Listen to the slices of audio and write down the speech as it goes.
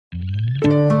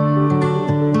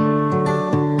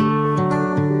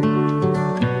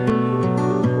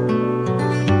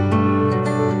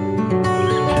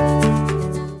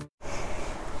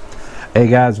Hey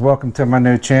guys, welcome to my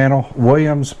new channel,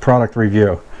 Williams Product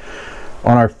Review.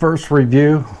 On our first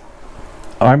review,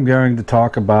 I'm going to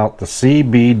talk about the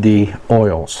CBD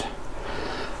oils.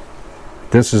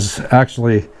 This is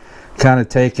actually kind of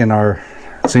taken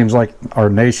seems like our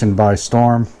nation by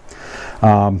storm.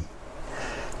 Now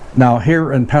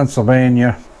here in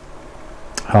Pennsylvania,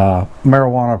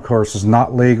 marijuana of course is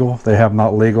not legal. They have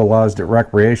not legalized it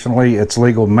recreationally. It's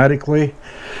legal medically.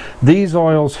 These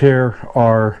oils here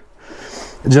are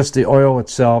just the oil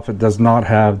itself. It does not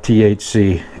have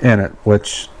THC in it,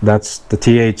 which the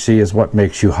THC is what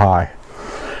makes you high.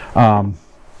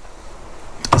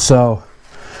 So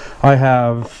I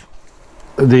have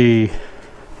the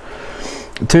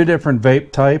two different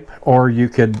vape type, or you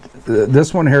could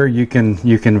this one here you can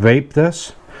vape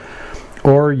this,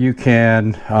 or you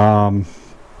can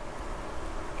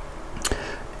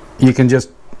just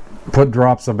put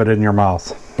drops of it in your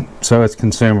mouth, so it's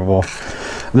consumable.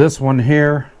 This one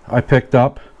here I picked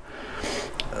up.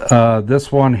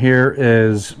 This one here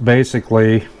is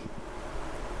basically,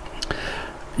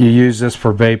 you use this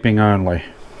for vaping only,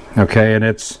 okay, and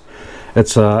it's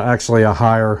actually a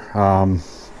higher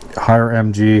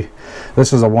mg.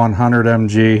 This is a 100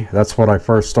 mg. That's what I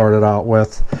first started out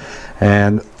with,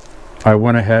 and I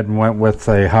went ahead and went with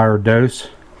a higher dose,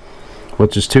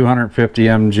 which is 250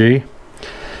 mg,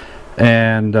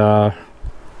 and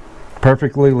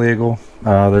perfectly legal.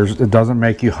 It doesn't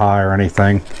make you high or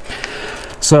anything.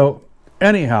 So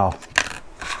anyhow,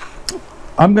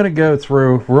 I'm going to go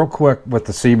through real quick with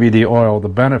the CBD oil, the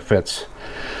benefits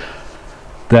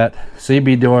that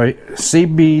CBD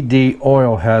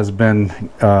oil has been,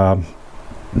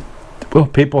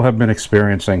 people have been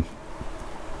experiencing.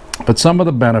 But some of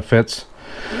the benefits,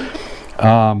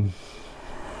 I'll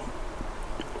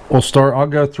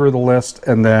go through the list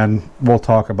and then we'll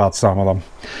talk about some of them.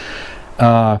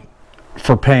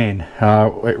 For pain,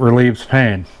 it relieves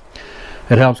pain.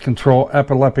 It helps control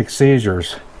epileptic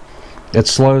seizures. It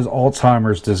slows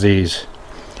Alzheimer's disease.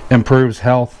 Improves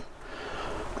heart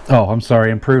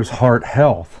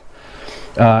health.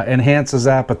 Enhances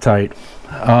appetite.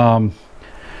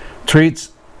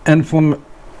 Treats inflamed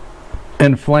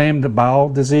bowel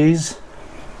disease.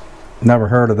 Never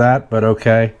heard of that, but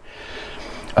okay.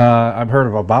 I've heard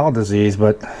of a bowel disease,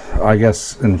 but I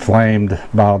guess inflamed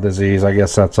bowel disease, I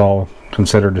guess that's all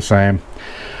considered the same.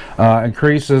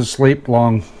 Increases sleep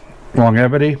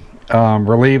longevity,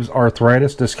 relieves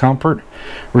arthritis discomfort,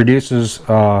 reduces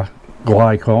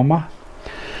glaucoma,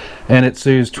 and it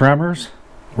soothes tremors,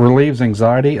 relieves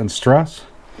anxiety and stress.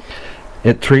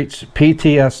 It treats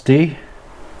PTSD.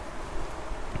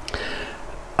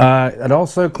 It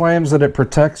also claims that it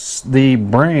protects the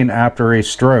brain after a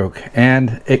stroke,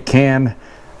 and they claim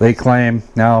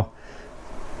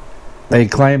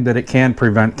that it can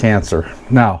prevent cancer.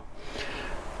 Now,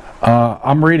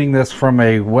 I'm reading this from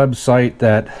a website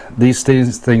that these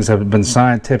things have been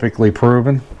scientifically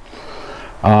proven.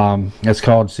 It's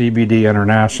called CBD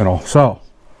International. So,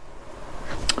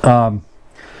 I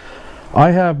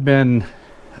have been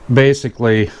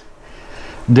basically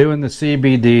doing the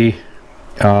CBD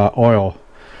oil.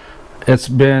 It's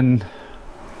been,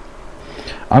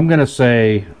 I'm gonna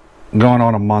say, going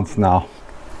on a month now,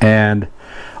 and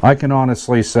I can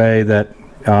honestly say that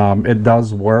it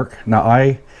does work. Now,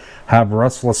 I have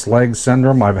restless leg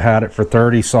syndrome. I've had it for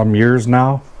 30 some years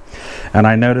now, and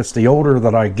I notice the older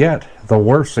that I get, the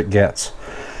worse it gets,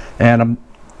 and I'm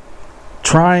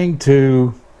trying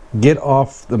to get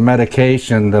off the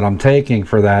medication that I'm taking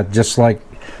for that, just like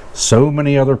so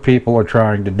many other people are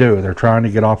trying to do. They're trying to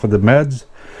get off of the meds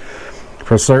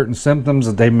for certain symptoms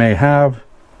that they may have,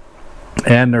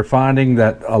 and they're finding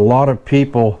that a lot of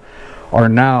people are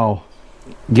now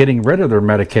getting rid of their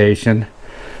medication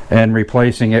and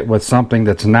replacing it with something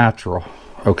that's natural.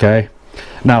 Okay,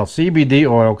 now CBD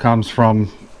oil comes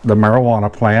from the marijuana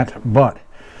plant, but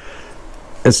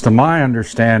it's, to my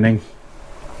understanding,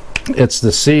 it's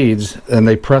the seeds, and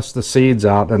they press the seeds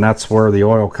out, and that's where the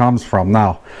oil comes from.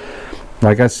 Now,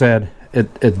 like I said,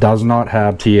 it does not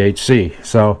have THC.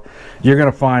 So you're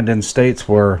going to find in states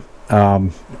where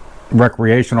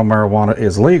recreational marijuana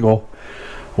is legal,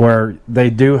 where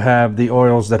they do have the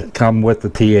oils that come with the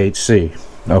THC.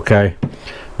 Okay,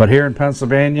 but here in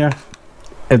Pennsylvania,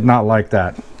 it's not like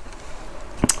that.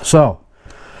 So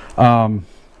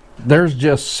there's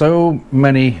just so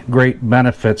many great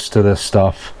benefits to this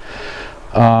stuff.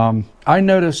 I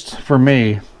noticed, for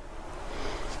me,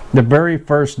 the very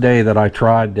first day that I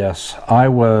tried this, I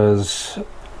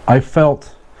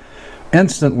felt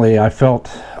instantly,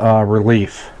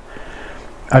 relief.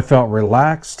 I felt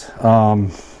relaxed.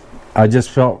 I just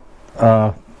felt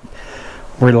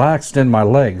relaxed in my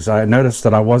legs. I noticed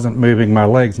that I wasn't moving my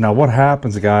legs. Now what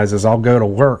happens, guys, is I'll go to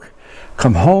work,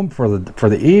 come home for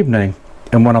the evening,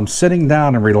 and when I'm sitting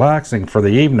down and relaxing for the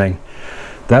evening,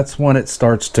 that's when it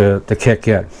starts to kick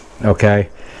in. Okay,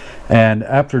 and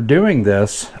after doing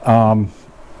this, I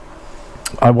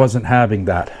wasn't having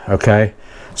that. Okay,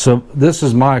 so this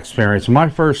is my experience. My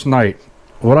first night,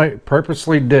 what I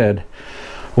purposely did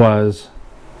was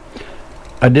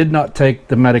I did not take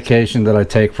the medication that I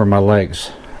take for my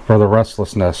legs for the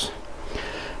restlessness,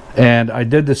 and I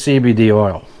did the CBD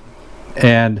oil,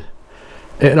 and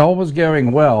it all was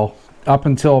going well up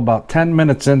until about 10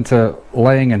 minutes into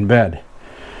laying in bed,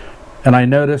 and I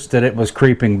noticed that it was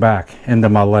creeping back into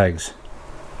my legs.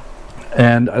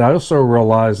 And I also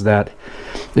realized that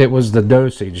it was the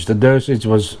dosage. The dosage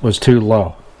was too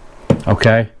low.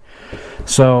 Okay,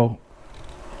 so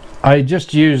I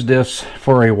just used this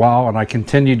for a while, and I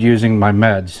continued using my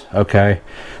meds. Okay,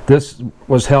 this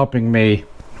was helping me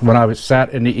when I was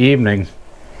sat in the evening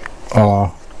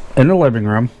in the living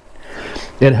room.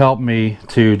 It helped me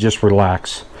to just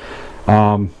relax.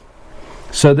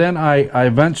 So then I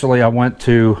eventually went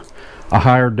to a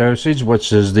higher dosage,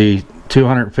 which is the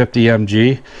 250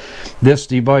 mg. This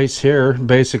device here,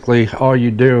 basically all you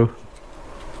do,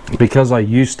 because I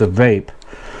used to vape,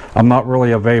 I'm not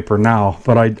really a vapor now,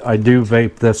 but I do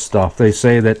vape this stuff. They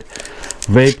say that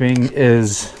vaping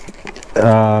is,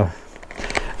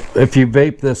 if you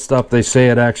vape this stuff, they say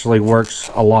it actually works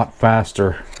a lot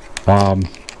faster.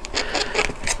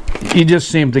 You just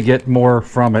seem to get more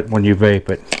from it when you vape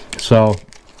it. So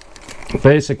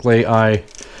basically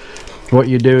what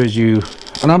you do is you,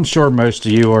 and I'm sure most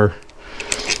of you are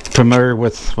familiar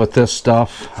with this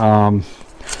stuff,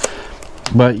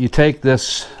 but you take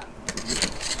this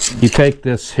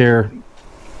here,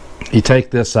 you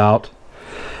take this out,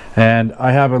 and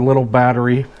I have a little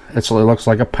battery. It looks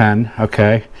like a pen.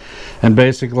 Okay, and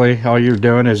basically all you're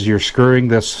doing is you're screwing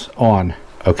this on.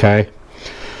 Okay,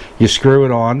 you screw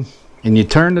it on and you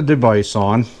turn the device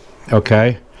on.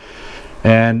 Okay,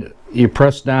 and you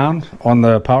press down on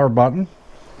the power button.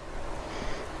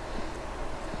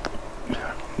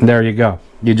 There you go.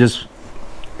 You're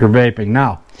vaping.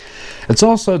 Now, it's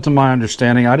also to my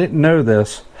understanding, I didn't know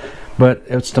this, but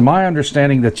it's to my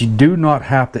understanding that you do not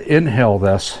have to inhale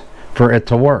this for it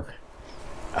to work.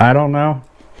 I don't know.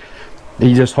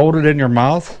 You just hold it in your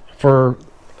mouth for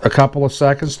a couple of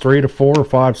seconds, 3 to 4 or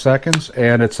 5 seconds,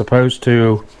 and it's supposed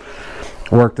to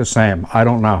work the same. I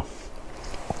don't know.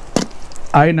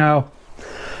 I know.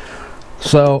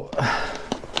 So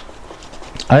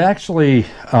I actually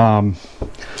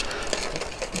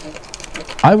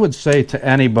I would say to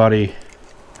anybody,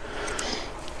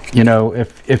 you know,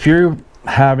 if you're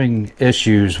having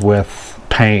issues with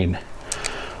pain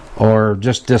or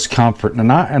just discomfort,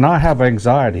 and I have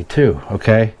anxiety too.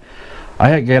 Okay,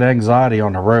 I get anxiety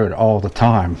on the road all the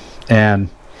time, and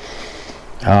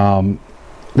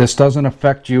this doesn't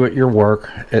affect you at your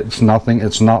work. It's nothing.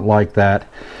 It's not like that.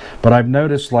 But I've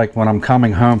noticed, like when I'm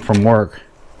coming home from work,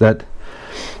 that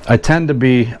I tend to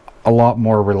be a lot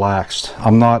more relaxed.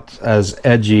 I'm not as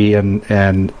edgy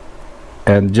and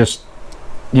just,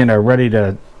 you know, ready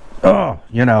to,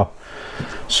 you know.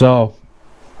 So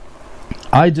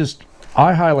I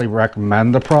highly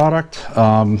recommend the product.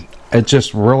 It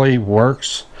just really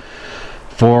works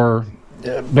for,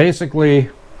 basically,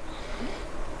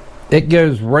 it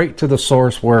goes right to the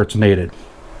source where it's needed,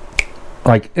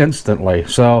 like instantly.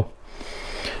 So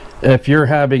if you're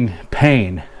having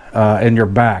pain in your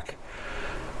back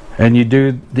and you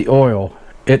do the oil,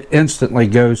 it instantly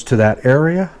goes to that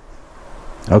area.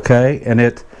 Okay, and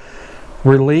it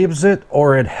relieves it,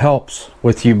 or it helps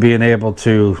with you being able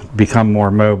to become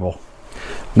more mobile.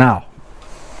 Now,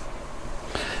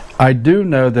 I do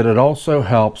know that it also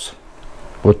helps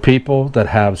with people that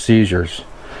have seizures.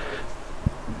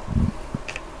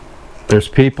 There's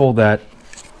people that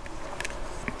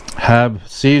have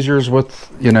seizures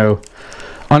with, you know,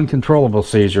 uncontrollable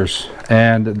seizures,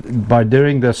 and by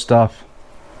doing this stuff,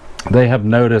 they have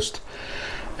noticed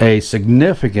a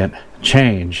significant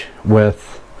change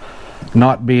with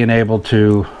not being able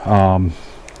to,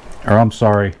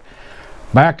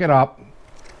 back it up.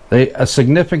 A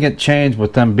significant change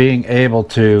with them being able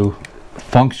to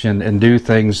function and do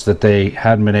things that they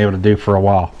hadn't been able to do for a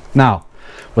while. Now,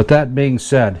 with that being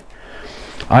said,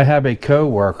 I have a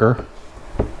co-worker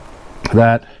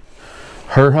that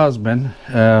her husband,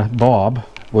 Bob,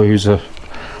 well, he's a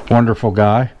wonderful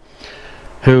guy,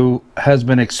 who has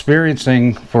been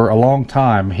experiencing for a long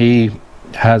time, he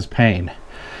has pain.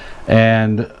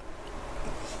 And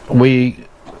we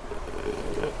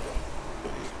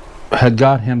had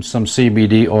got him some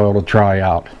CBD oil to try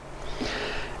out.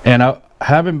 And I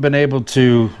haven't been able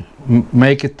to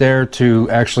make it there to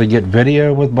actually get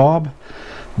video with Bob,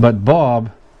 but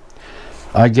Bob,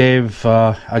 I gave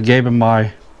him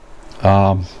my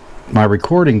my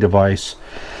recording device,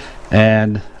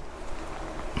 and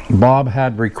Bob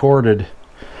had recorded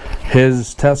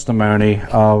his testimony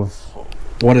of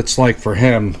what it's like for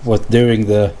him with doing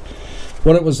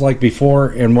what it was like before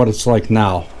and what it's like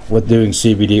now with doing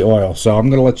CBD oil. So I'm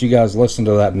going to let you guys listen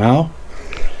to that now.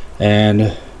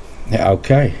 And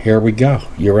okay, here we go.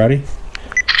 You ready?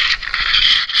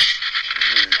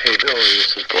 Hey Billy,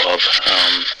 this is Bob.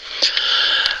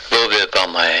 A little bit about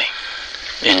my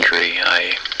injury.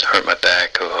 I hurt my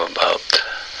back about,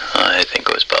 I think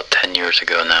it was about 10 years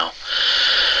ago now.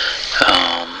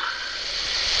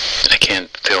 I can't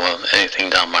feel anything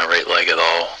down my right leg at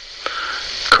all.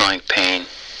 Chronic pain,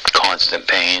 constant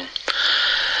pain.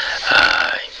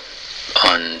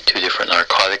 On 2 different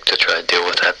narcotics to try to deal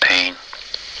with that pain.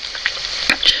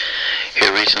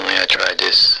 Here recently I tried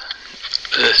this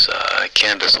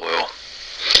cannabis oil.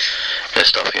 This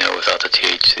stuff, you know, without the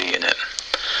THC in it.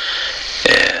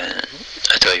 And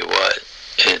I tell you what,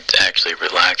 it actually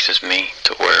relaxes me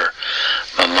to where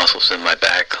my muscles in my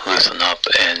back loosen up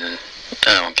and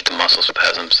I don't get the muscle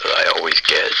spasms that I always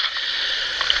get.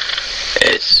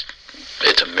 It's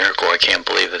a miracle. I can't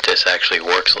believe that this actually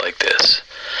works like this.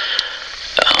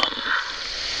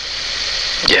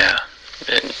 Yeah,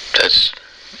 and that's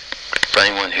for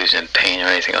anyone who's in pain or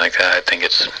anything like that. I think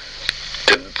it's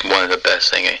one of the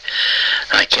best things.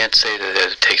 I can't say that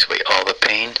it takes away all the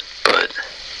pain, but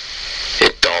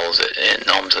it dulls it and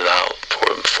numbs it out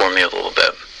for me a little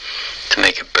bit to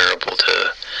make it bearable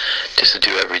to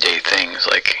do everyday things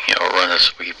like, you know, run a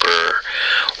sweeper,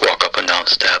 walk up and down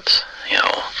steps, you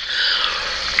know.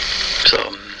 So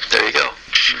there you go.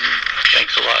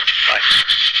 Thanks a lot. Bye.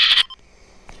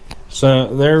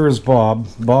 So there is Bob.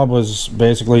 Bob was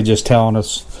basically just telling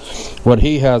us what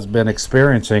he has been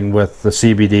experiencing with the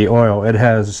CBD oil. It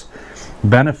has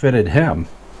benefited him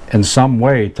in some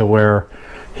way to where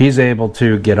he's able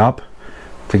to get up,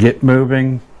 to get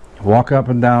moving, walk up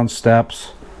and down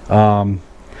steps.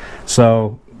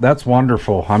 So that's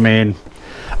wonderful. I mean,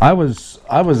 I was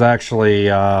actually,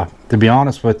 to be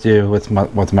honest with you, with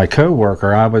my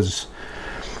coworker, I was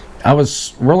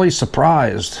really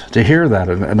surprised to hear that,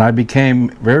 and I became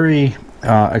very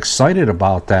excited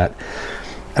about that.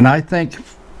 And I think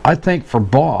for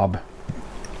Bob,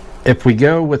 if we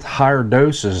go with higher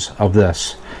doses of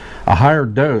this, a higher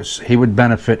dose, he would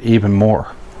benefit even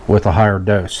more with a higher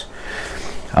dose.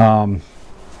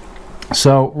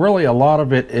 So really a lot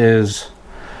of it is,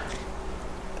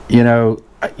 you know,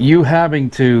 you having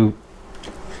to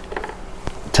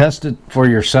test it for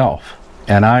yourself.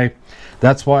 And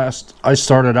that's why I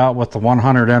started out with the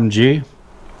 100 mg,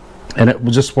 and it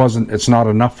just wasn't, it's not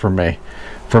enough for me,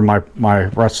 for my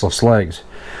restless legs.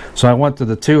 So I went to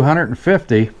the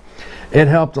 250. It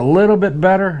helped a little bit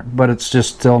better, but it's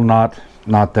just still not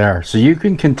there. So you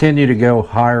can continue to go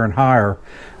higher and higher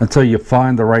until you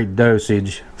find the right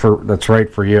dosage that's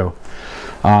right for you.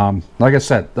 Like I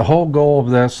said, the whole goal of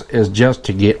this is just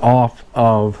to get off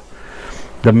of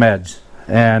the meds,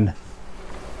 and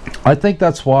I think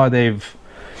that's why they've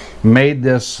made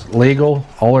this legal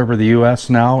all over the U.S.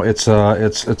 now. It's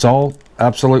all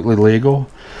absolutely legal.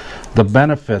 The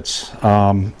benefits,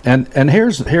 and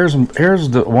here's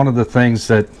one of the things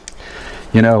that,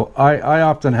 you know, I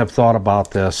often have thought about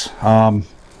this.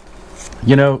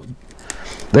 You know,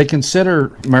 they consider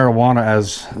marijuana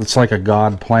as, it's like a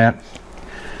god plant.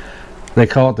 They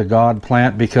call it the God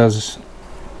plant because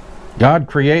God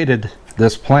created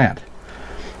this plant.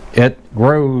 It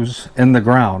grows in the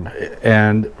ground,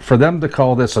 and for them to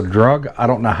call this a drug, I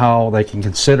don't know how they can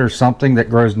consider something that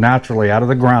grows naturally out of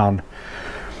the ground,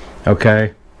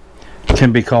 okay,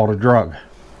 can be called a drug.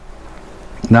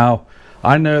 Now,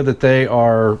 I know that they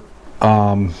are,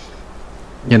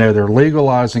 you know, they're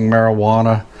legalizing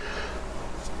marijuana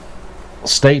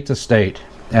state to state.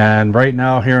 And right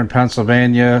now here in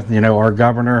Pennsylvania, you know, our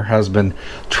governor has been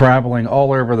traveling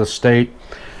all over the state,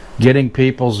 getting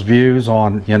people's views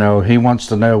on, you know, he wants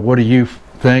to know, what do you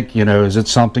think? You know, is it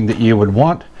something that you would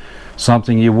want,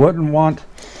 something you wouldn't want?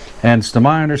 And to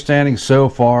my understanding so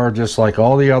far, just like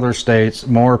all the other states,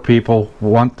 more people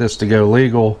want this to go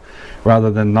legal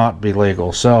rather than not be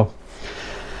legal. So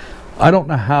I don't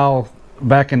know how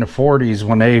back in the 40s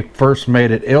when they first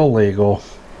made it illegal,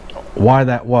 why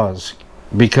that was.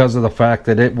 Because of the fact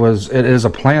that it is a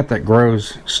plant that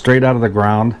grows straight out of the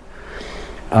ground.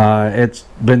 It's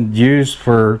been used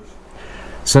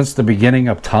since the beginning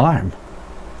of time,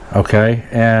 okay,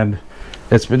 and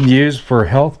it's been used for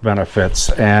health benefits.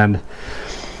 And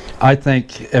I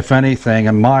think, if anything,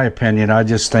 in my opinion, I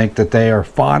just think that they are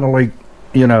finally,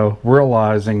 you know,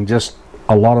 realizing just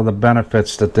a lot of the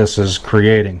benefits that this is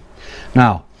creating.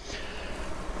 Now,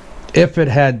 if it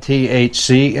had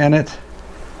THC in it,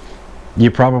 you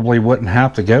probably wouldn't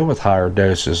have to go with higher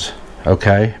doses,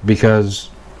 okay? Because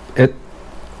it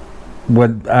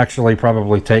would actually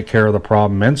probably take care of the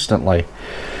problem instantly.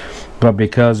 But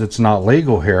because it's not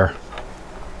legal here,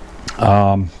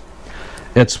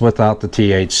 it's without the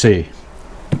THC.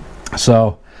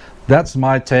 So that's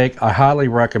my take. I highly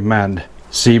recommend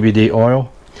CBD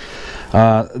oil.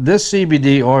 This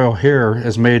CBD oil here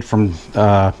is made from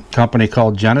a company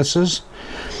called Genesis,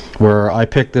 where I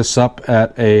picked this up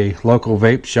at a local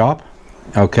vape shop.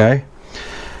 Okay,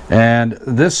 and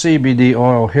this CBD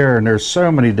oil here, and there's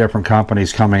so many different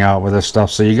companies coming out with this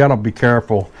stuff, so you got to be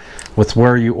careful with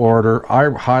where you order. I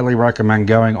highly recommend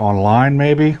going online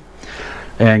maybe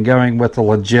and going with a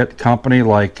legit company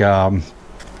like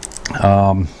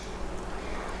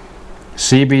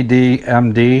Cbd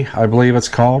MD, I believe it's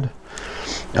called.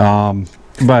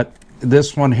 But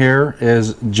this one here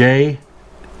is JGO,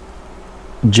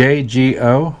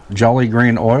 Jolly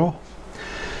Green Oil.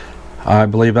 I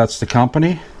believe that's the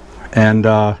company. And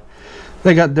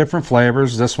they got different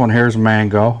flavors. This one here is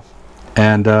mango.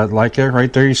 And like it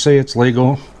right there, you see it's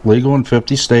legal in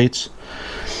 50 states.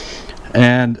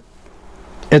 And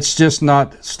it's just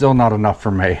still not enough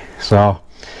for me. So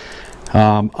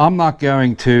I'm not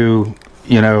going to,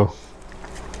 you know,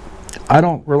 I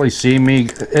don't really see me,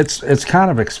 it's kind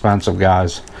of expensive,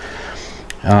 guys.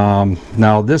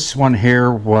 Now this one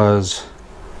here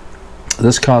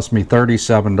this cost me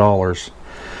 $37.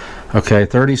 Okay,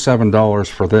 $37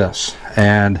 for this,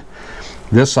 and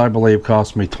this I believe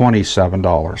cost me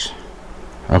 $27.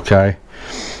 Okay,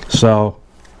 so,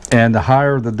 and the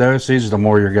higher the dosage, the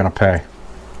more you're going to pay.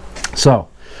 So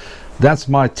that's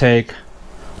my take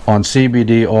on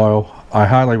CBD oil. I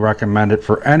highly recommend it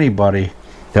for anybody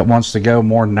that wants to go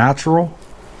more natural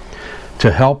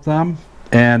to help them,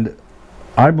 and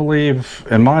I believe,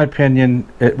 in my opinion,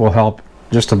 it will help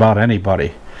just about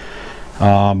anybody.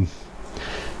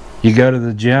 You go to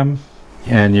the gym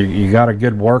and you got a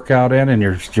good workout in, and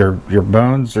your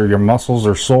bones or your muscles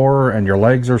are sore and your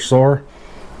legs are sore,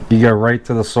 you go right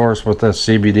to the source with this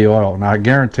CBD oil, and I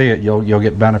guarantee it, you'll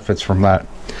get benefits from that.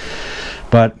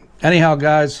 But anyhow,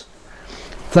 guys,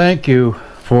 thank you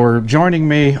for joining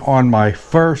me on my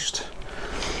first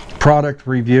product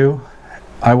review.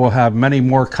 I will have many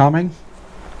more coming,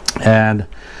 and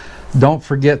don't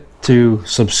forget to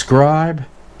subscribe,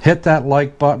 hit that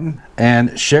like button,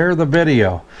 and share the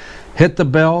video. Hit the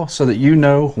bell so that you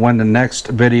know when the next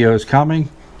video is coming,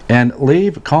 and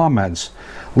leave comments.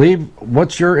 Leave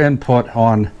what's your input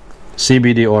on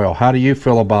CBD oil. How do you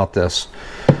feel about this?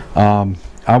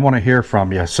 I want to hear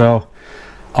from you. So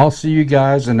I'll see you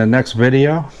guys in the next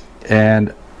video,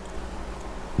 and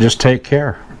just take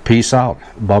care. Peace out.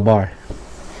 Bye-bye.